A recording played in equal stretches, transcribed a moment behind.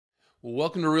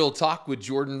Welcome to Real Talk with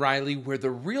Jordan Riley, where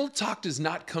the real talk does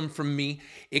not come from me.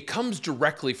 It comes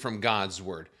directly from God's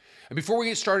Word. And before we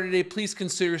get started today, please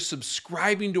consider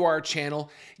subscribing to our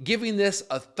channel, giving this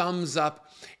a thumbs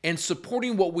up, and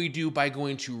supporting what we do by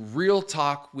going to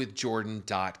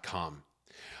realtalkwithjordan.com.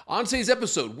 On today's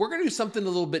episode, we're going to do something a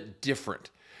little bit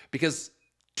different because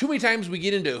too many times we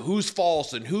get into who's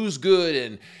false and who's good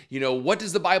and, what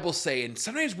does the Bible say? And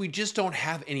sometimes we just don't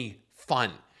have any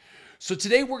fun. So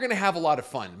today we're going to have a lot of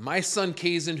fun. My son,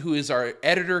 Kazan, who is our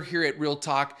editor here at Real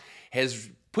Talk, has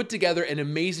put together an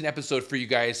amazing episode for you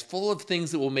guys full of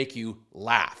things that will make you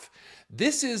laugh.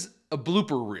 This is a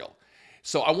blooper reel.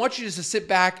 So I want you just to sit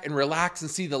back and relax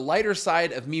and see the lighter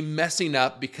side of me messing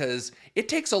up because it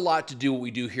takes a lot to do what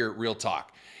we do here at Real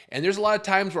Talk. And there's a lot of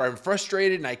times where I'm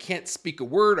frustrated and I can't speak a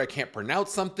word, I can't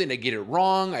pronounce something, I get it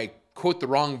wrong, I quote the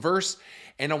wrong verse.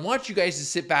 And I want you guys to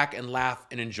sit back and laugh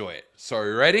and enjoy it. So are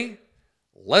you ready?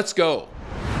 Let's go.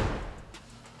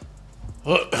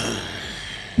 Well,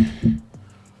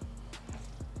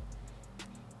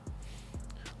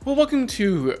 welcome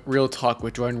to Real Talk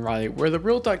with Jordan Riley, where the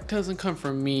real talk doesn't come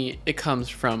from me, it comes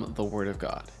from the Word of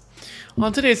God.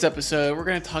 On today's episode, we're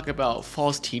going to talk about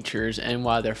false teachers and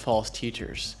why they're false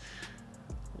teachers.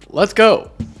 Let's go.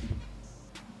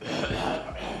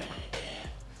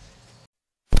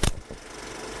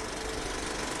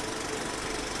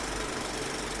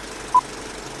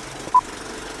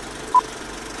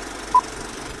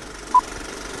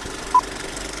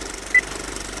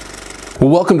 Well,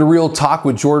 welcome to Real Talk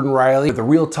with Jordan Riley. The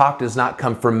real talk does not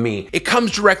come from me. It comes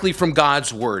directly from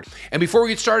God's Word. And before we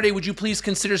get started today, would you please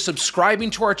consider subscribing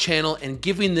to our channel and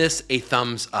giving this a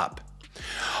thumbs up.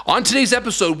 On today's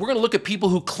episode, we're going to look at people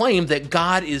who claim that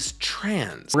God is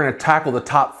trans. We're going to tackle the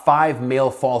top 5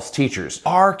 male false teachers.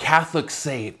 Are Catholics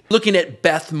saved? Looking at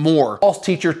Beth Moore, false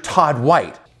teacher Todd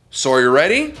White. So are you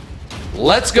ready?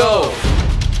 Let's go.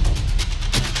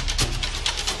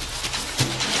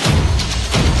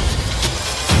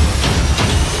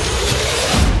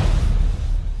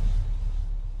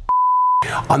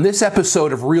 On this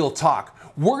episode of Real Talk,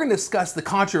 we're going to discuss the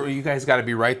controversy. You guys got to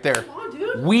be right there. Come on,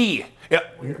 dude.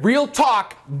 Real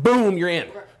Talk, boom, you're in.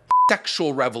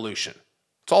 Sexual revolution.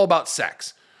 It's all about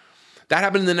sex. That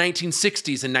happened in the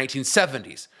 1960s and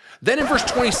 1970s. Then in verse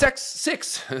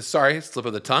 26, sorry, slip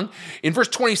of the tongue. In verse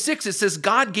 26, it says,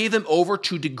 God gave them over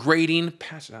to degrading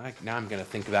passion. Now I'm going to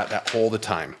think about that all the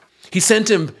time. He sent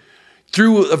him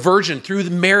through a virgin, through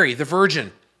Mary, the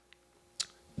virgin.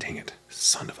 Dang it,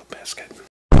 son of a biscuit.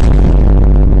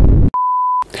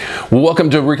 Well, welcome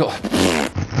to Real.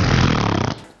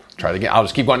 Try it again. I'll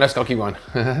just keep going. Let's go. Keep going.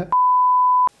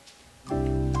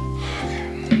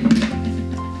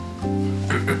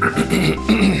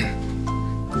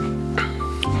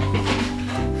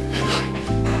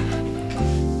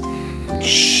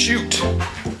 Shoot.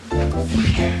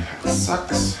 That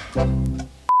sucks.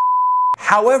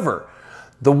 However,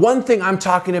 the one thing I'm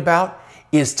talking about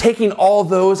is taking all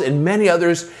those and many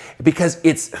others because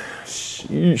it's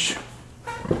sheesh.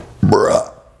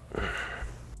 Bruh.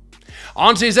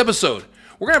 On today's episode,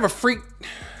 we're gonna have a freak.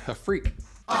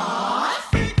 Aww,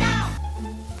 freak out.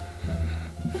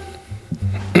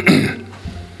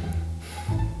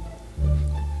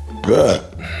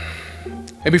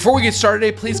 And before we get started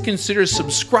today, please consider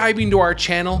subscribing to our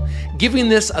channel, giving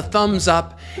this a thumbs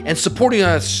up, and supporting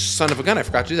us. Son of a gun, I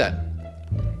forgot to do that.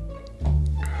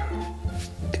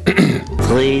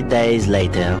 3 days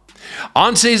later.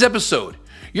 On today's episode,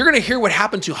 you're going to hear what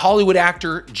happened to Hollywood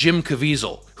actor Jim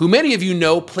Caviezel, who many of you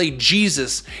know played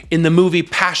Jesus in the movie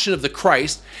Passion of the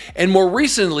Christ, and more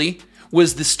recently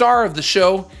was the star of the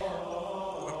show.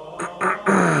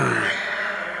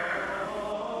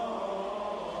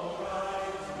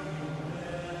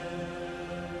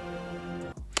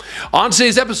 On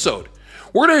today's episode,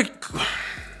 we're going to...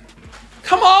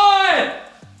 Come on!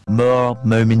 More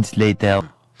moments later.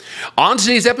 On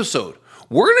today's episode,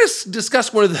 we're going to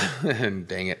discuss one of the...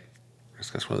 dang it.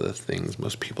 Discuss one of the things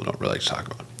most people don't really like to talk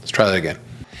about. Let's try that again.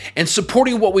 And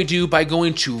supporting what we do by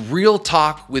going to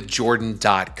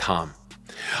realtalkwithjordan.com.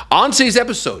 On today's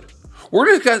episode,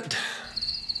 we're going to...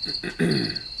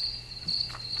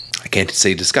 I can't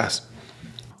say discuss.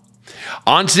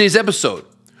 On today's episode,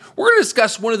 we're going to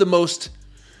discuss one of the most...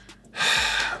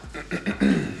 I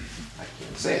can't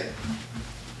say it.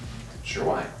 Sure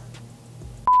why.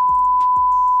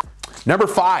 Number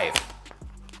 5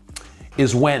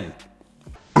 is when.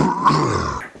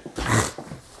 I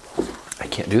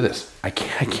can't do this. I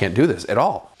can't do this at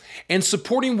all. And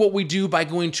supporting what we do by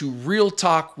going to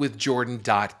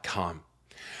realtalkwithjordan.com.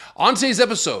 On today's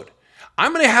episode,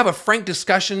 I'm going to have a frank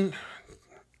discussion.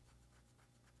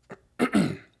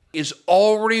 is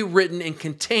already written and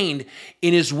contained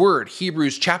in his word.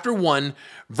 Hebrews chapter 1,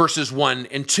 verses 1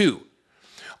 and 2.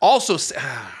 Also, let's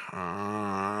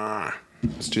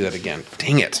do that again.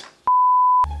 Dang it.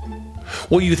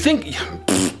 Well, you think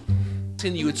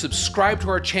you would subscribe to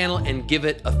our channel and give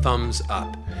it a thumbs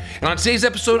up. And on today's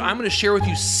episode, I'm going to share with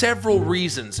you several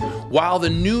reasons why the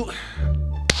new...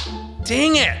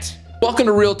 Dang it! Welcome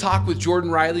to Real Talk with Jordan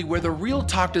Riley, where the real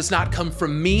talk does not come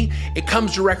from me, it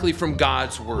comes directly from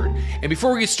God's word. And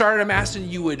before we get started, I'm asking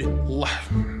you would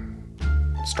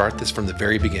start this from the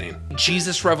very beginning.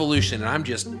 Jesus Revolution, and I'm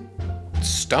just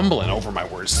stumbling over my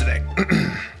words today.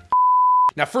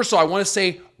 Now, first of all, I want to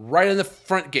say right in the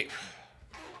front gate.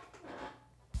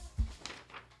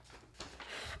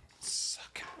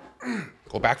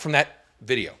 Go back from that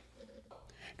video.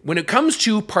 When it comes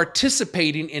to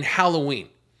participating in Halloween,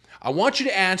 I want you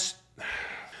to ask,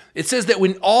 it says that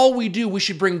when all we do, we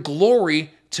should bring glory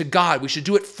to God. We should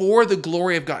do it for the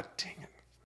glory of God. Dang it.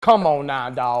 Come on now,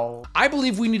 dog. I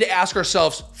believe we need to ask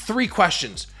ourselves 3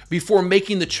 questions before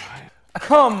making the choice.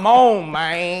 Come on,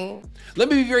 man. Let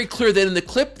me be very clear that in the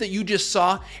clip that you just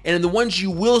saw and in the ones you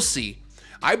will see,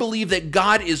 I believe that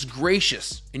God is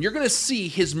gracious, and you're going to see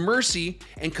his mercy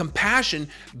and compassion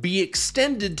be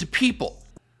extended to people.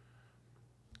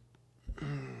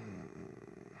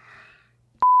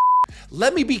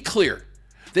 Let me be clear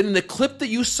that in the clip that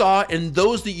you saw and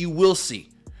those that you will see,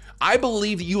 I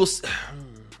believe that you will... Let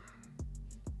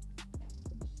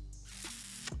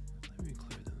me be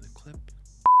clear that in the clip...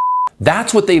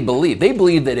 That's what they believe. They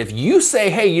believe that if you say,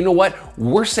 hey, you know what?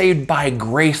 We're saved by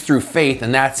grace through faith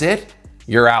and that's it,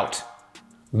 you're out.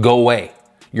 Go away.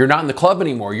 You're not in the club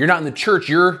anymore. You're not in the church.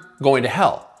 You're going to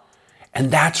hell. And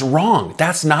that's wrong.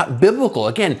 That's not biblical.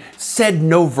 Again, said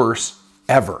no verse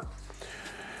ever.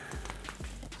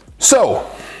 So,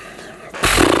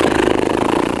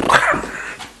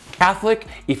 Catholic,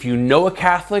 if you know a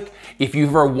Catholic, if you've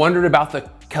ever wondered about the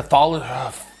Catholic,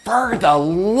 for the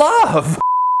love.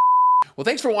 Well,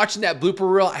 thanks for watching that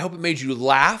blooper reel. I hope it made you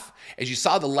laugh as you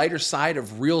saw the lighter side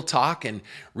of real talk and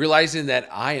realizing that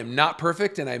I am not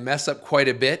perfect and I mess up quite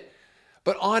a bit.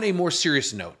 But on a more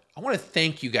serious note, I want to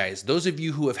thank you guys, those of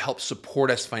you who have helped support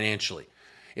us financially.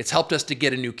 It's helped us to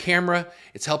get a new camera.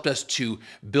 It's helped us to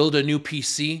build a new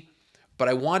PC. But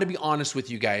I want to be honest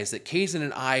with you guys that Kazan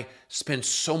and I spend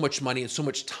so much money and so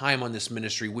much time on this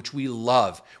ministry, which we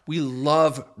love. We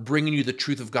love bringing you the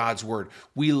truth of God's word.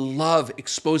 We love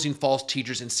exposing false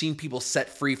teachers and seeing people set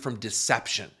free from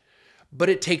deception. But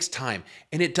it takes time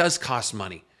and it does cost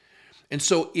money. And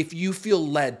so if you feel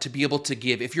led to be able to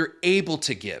give, if you're able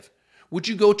to give, would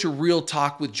you go to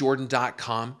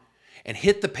realtalkwithjordan.com and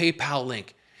hit the PayPal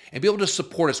link and be able to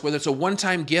support us, whether it's a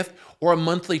one-time gift or a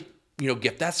monthly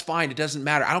gift. That's fine. It doesn't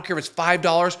matter. I don't care if it's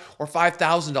 $5 or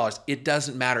 $5,000. It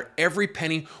doesn't matter. Every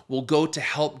penny will go to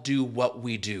help do what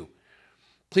we do.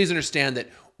 Please understand that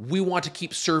we want to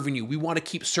keep serving you. We want to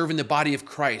keep serving the body of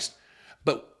Christ,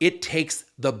 but it takes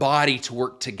the body to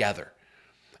work together.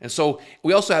 And so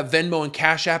we also have Venmo and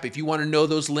Cash App. If you want to know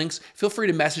those links, feel free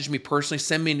to message me personally,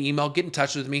 send me an email, get in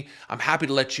touch with me. I'm happy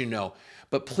to let you know.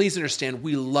 But please understand,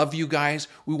 we love you guys.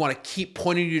 We want to keep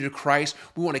pointing you to Christ.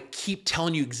 We want to keep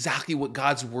telling you exactly what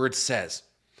God's word says.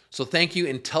 So thank you.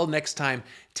 Until next time,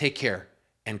 take care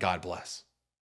and God bless.